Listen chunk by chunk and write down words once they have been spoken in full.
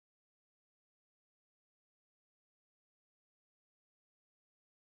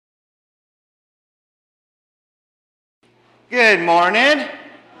Good morning.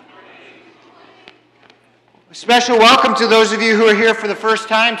 A special welcome to those of you who are here for the first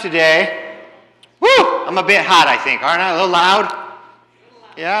time today. Woo! I'm a bit hot, I think, aren't I? A little loud?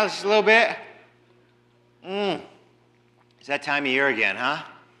 Yeah, just a little bit. It's that time of year again, huh?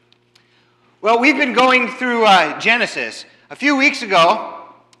 Well, we've been going through Genesis. A few weeks ago,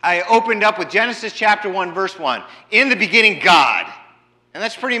 I opened up with Genesis chapter 1, verse 1. In the beginning, God. And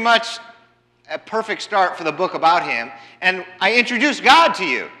that's pretty much a perfect start for the book about him. And I introduced God to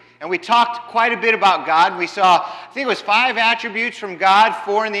you. And we talked quite a bit about God. We saw, I think it was 5 attributes from God,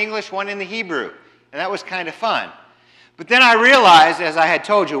 4 in the English, 1 in the Hebrew. And that was kind of fun. But then I realized, as I had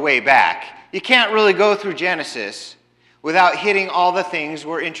told you way back, you can't really go through Genesis without hitting all the things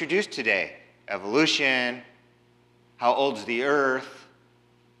we're introduced today. Evolution, how old's the earth,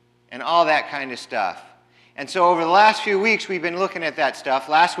 and all that kind of stuff. And so over the last few weeks, we've been looking at that stuff.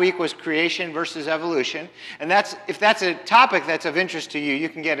 Last week was creation versus evolution. And if that's a topic that's of interest to you, you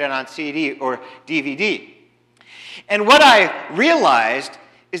can get it on CD or DVD. And what I realized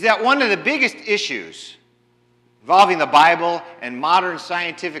is that one of the biggest issues involving the Bible and modern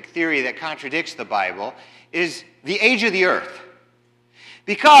scientific theory that contradicts the Bible is the age of the earth.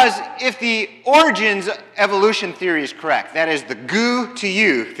 Because if the origins evolution theory is correct, that is the goo to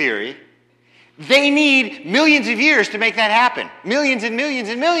you theory, they need millions of years to make that happen. Millions and millions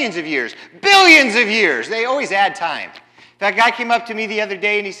and millions of years. Billions of years. They always add time. That guy came up to me the other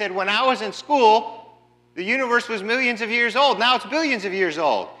day and he said, when I was in school, the universe was millions of years old. Now it's billions of years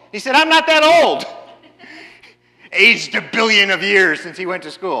old. He said, I'm not that old. Aged a billion of years since he went to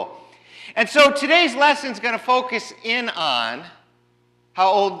school. And so today's lesson is going to focus in on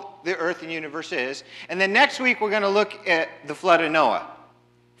how old the earth and universe is. And then next week we're going to look at the flood of Noah.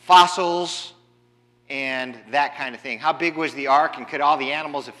 Fossils and that kind of thing. How big was the ark, and could all the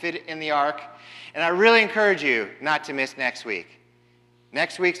animals have fit in the ark? And I really encourage you not to miss next week.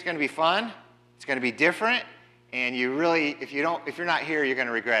 Next week's going to be fun. It's going to be different, and you really, if you're not here, you're going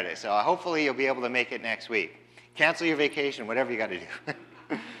to regret it. So hopefully you'll be able to make it next week. Cancel your vacation, whatever you got to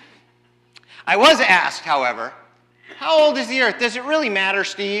do. I was asked, however, how old is the earth? Does it really matter,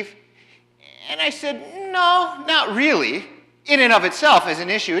 Steve? And I said, no, not really. In and of itself as an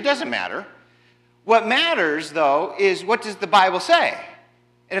issue, it doesn't matter. What matters, though, is what does the Bible say?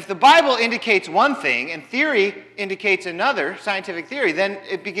 And if the Bible indicates one thing and theory indicates another, scientific theory, then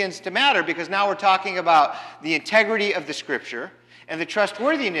it begins to matter, because now we're talking about the integrity of the Scripture and the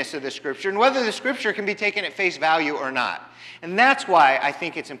trustworthiness of the Scripture and whether the Scripture can be taken at face value or not. And that's why I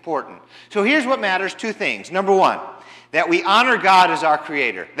think it's important. So here's what matters, 2 things. Number 1, that we honor God as our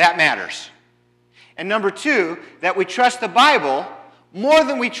Creator. That matters. And number 2, that we trust the Bible more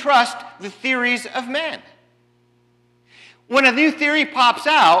than we trust the theories of men. When a new theory pops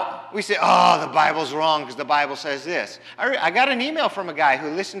out, we say, oh, the Bible's wrong because the Bible says this. I got an email from a guy who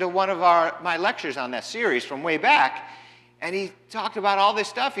listened to one of my lectures on that series from way back, and he talked about all this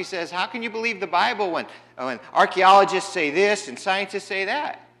stuff. He says, how can you believe the Bible when archaeologists say this and scientists say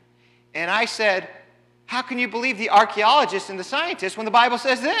that? And I said, how can you believe the archaeologists and the scientists when the Bible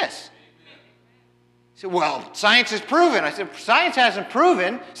says this? He said, well, science has proven. I said, science hasn't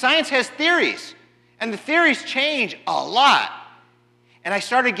proven. Science has theories. And the theories change a lot. And I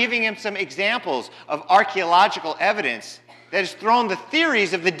started giving him some examples of archaeological evidence that has thrown the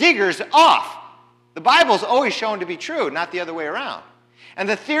theories of the diggers off. The Bible's always shown to be true, not the other way around. And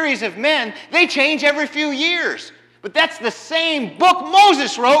the theories of men, they change every few years. But that's the same book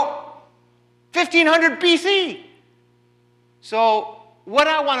Moses wrote 1500 BC. So what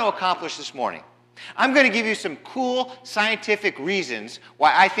I want to accomplish this morning, I'm going to give you some cool scientific reasons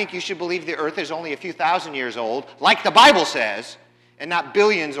why I think you should believe the earth is only a few thousand years old, like the Bible says, and not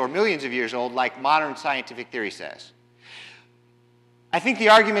billions or millions of years old, like modern scientific theory says. I think the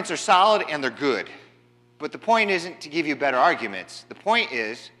arguments are solid and they're good. But the point isn't to give you better arguments. The point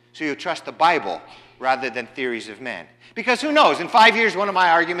is so you trust the Bible rather than theories of men. Because who knows, in 5 years, one of my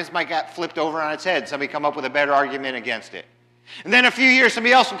arguments might get flipped over on its head. Somebody come up with a better argument against it. And then a few years,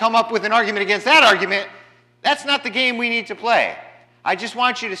 somebody else will come up with an argument against that argument. That's not the game we need to play. I just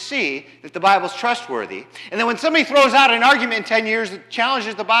want you to see that the Bible's trustworthy. And then when somebody throws out an argument in 10 years that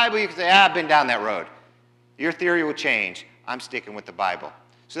challenges the Bible, you can say, I've been down that road. Your theory will change. I'm sticking with the Bible.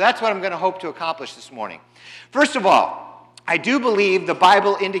 So that's what I'm going to hope to accomplish this morning. First of all, I do believe the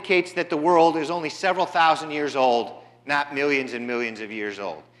Bible indicates that the world is only several thousand years old, not millions and millions of years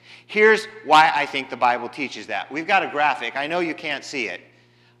old. Here's why I think the Bible teaches that. We've got a graphic. I know you can't see it,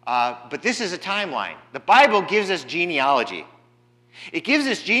 but this is a timeline. The Bible gives us genealogy. It gives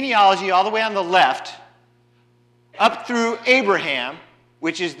us genealogy all the way on the left up through Abraham,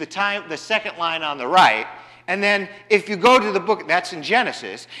 which is the second line on the right, And then if you go to the book, that's in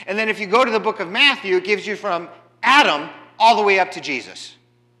Genesis. And then if you go to the book of Matthew, it gives you from Adam all the way up to Jesus.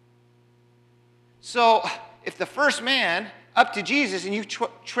 So if the first man up to Jesus, and you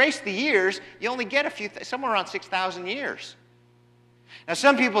trace the years, you only get somewhere around 6,000 years. Now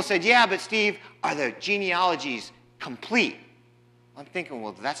some people said, yeah, but Steve, are the genealogies complete? I'm thinking,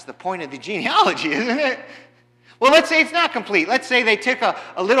 well, that's the point of the genealogy, isn't it? Well, let's say it's not complete. Let's say they took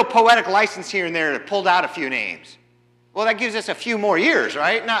a little poetic license here and there and pulled out a few names. Well, that gives us a few more years,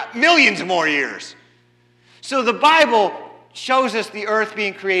 right? Not millions more years. So the Bible shows us the earth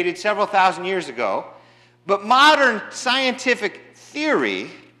being created several thousand years ago, but modern scientific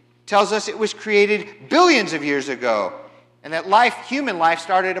theory tells us it was created billions of years ago, and that human life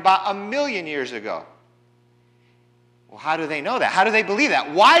started about 1 million years ago. Well, how do they know that? How do they believe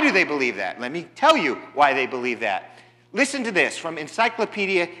that? Why do they believe that? Let me tell you why they believe that. Listen to this from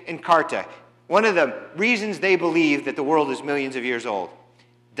Encyclopedia Encarta. One of the reasons they believe that the world is millions of years old.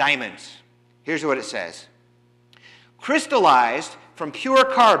 Diamonds. Here's what it says. Crystallized from pure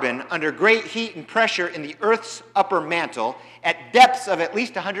carbon under great heat and pressure in the Earth's upper mantle at depths of at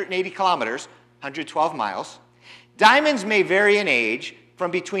least 180 kilometers, 112 miles, diamonds may vary in age from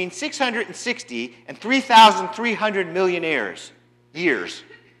between 660 and 3,300 million years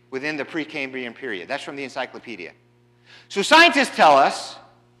within the Precambrian period. That's from the encyclopedia. So scientists tell us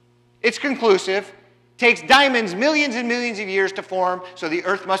it's conclusive. Takes diamonds millions and millions of years to form, so the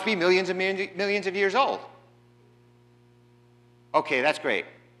Earth must be millions and millions of years old. Okay, that's great.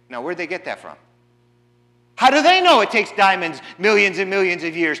 Now, where'd they get that from? How do they know it takes diamonds millions and millions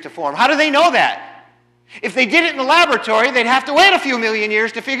of years to form? How do they know that? If they did it in the laboratory, they'd have to wait a few million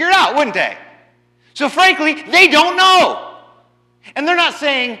years to figure it out, wouldn't they? So frankly, they don't know. And they're not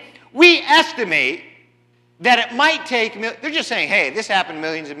saying, we estimate that it might take, they're just saying, hey, this happened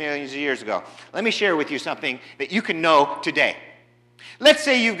millions and millions of years ago. Let me share with you something that you can know today. Let's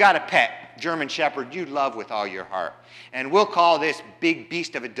say you've got a pet, German Shepherd, you love with all your heart. And we'll call this big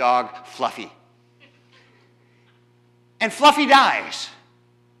beast of a dog Fluffy. And Fluffy dies.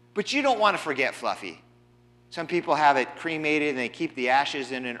 But you don't want to forget Fluffy. Some people have it cremated and they keep the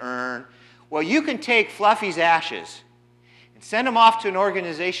ashes in an urn. Well, you can take Fluffy's ashes and send them off to an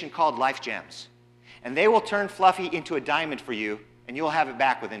organization called Life Gems. And they will turn Fluffy into a diamond for you, and you'll have it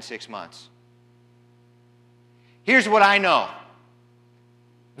back within 6 months. Here's what I know.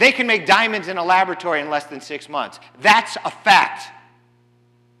 They can make diamonds in a laboratory in less than 6 months. That's a fact.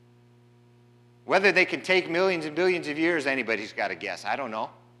 Whether they can take millions and billions of years, anybody's got to guess. I don't know.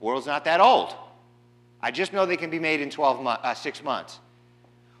 The world's not that old. I just know they can be made in 6 months.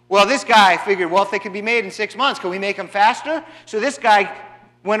 Well, this guy figured, well, if they can be made in 6 months, can we make them faster? So this guy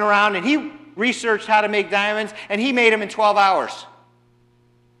went around and he researched how to make diamonds, and he made them in 12 hours.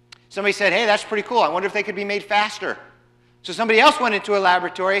 Somebody said, hey, that's pretty cool. I wonder if they could be made faster. So somebody else went into a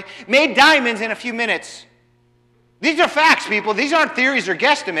laboratory, made diamonds in a few minutes. These are facts, people. These aren't theories or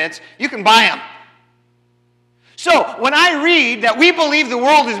guesstimates. You can buy them. So when I read that we believe the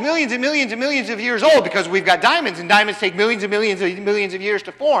world is millions and millions and millions of years old because we've got diamonds, and diamonds take millions and millions of years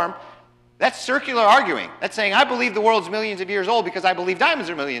to form, that's circular arguing. That's saying I believe the world's millions of years old because I believe diamonds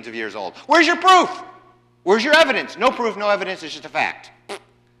are millions of years old. Where's your proof? Where's your evidence? No proof, no evidence. It's just a fact.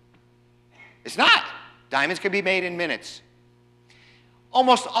 It's not. Diamonds can be made in minutes.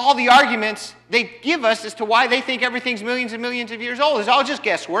 Almost all the arguments they give us as to why they think everything's millions and millions of years old is all just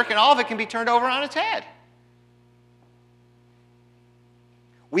guesswork, and all of it can be turned over on its head.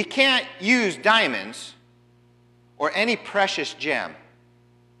 We can't use diamonds or any precious gem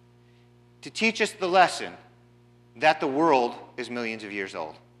to teach us the lesson that the world is millions of years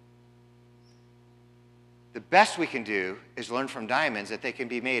old. The best we can do is learn from diamonds that they can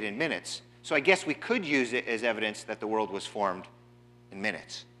be made in minutes. So I guess we could use it as evidence that the world was formed in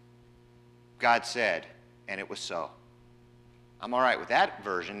minutes. God said, and it was so. I'm all right with that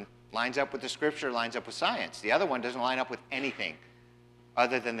version. Lines up with the scripture, lines up with science. The other one doesn't line up with anything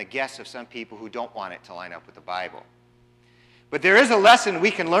other than the guess of some people who don't want it to line up with the Bible. But there is a lesson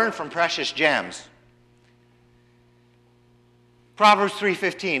we can learn from precious gems. Proverbs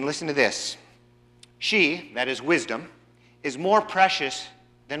 3:15, listen to this. She, that is wisdom, is more precious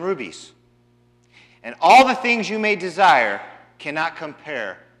than rubies. And all the things you may desire cannot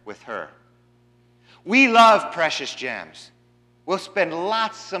compare with her. We love precious gems. We'll spend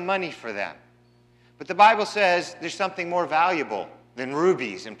lots of money for them. But the Bible says there's something more valuable than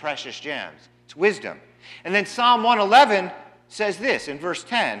rubies and precious gems. It's wisdom. And then Psalm 111 says this in verse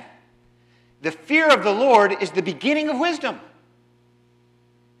 10, the fear of the Lord is the beginning of wisdom.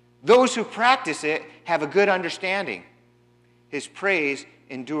 Those who practice it have a good understanding. His praise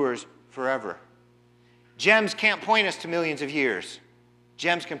endures forever. Gems can't point us to millions of years.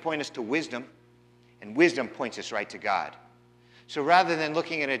 Gems can point us to wisdom, and wisdom points us right to God. So rather than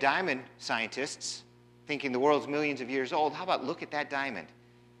looking at a diamond, scientists, thinking the world's millions of years old, how about look at that diamond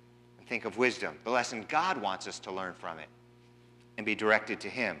and think of wisdom, the lesson God wants us to learn from it, and be directed to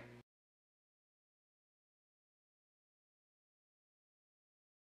Him.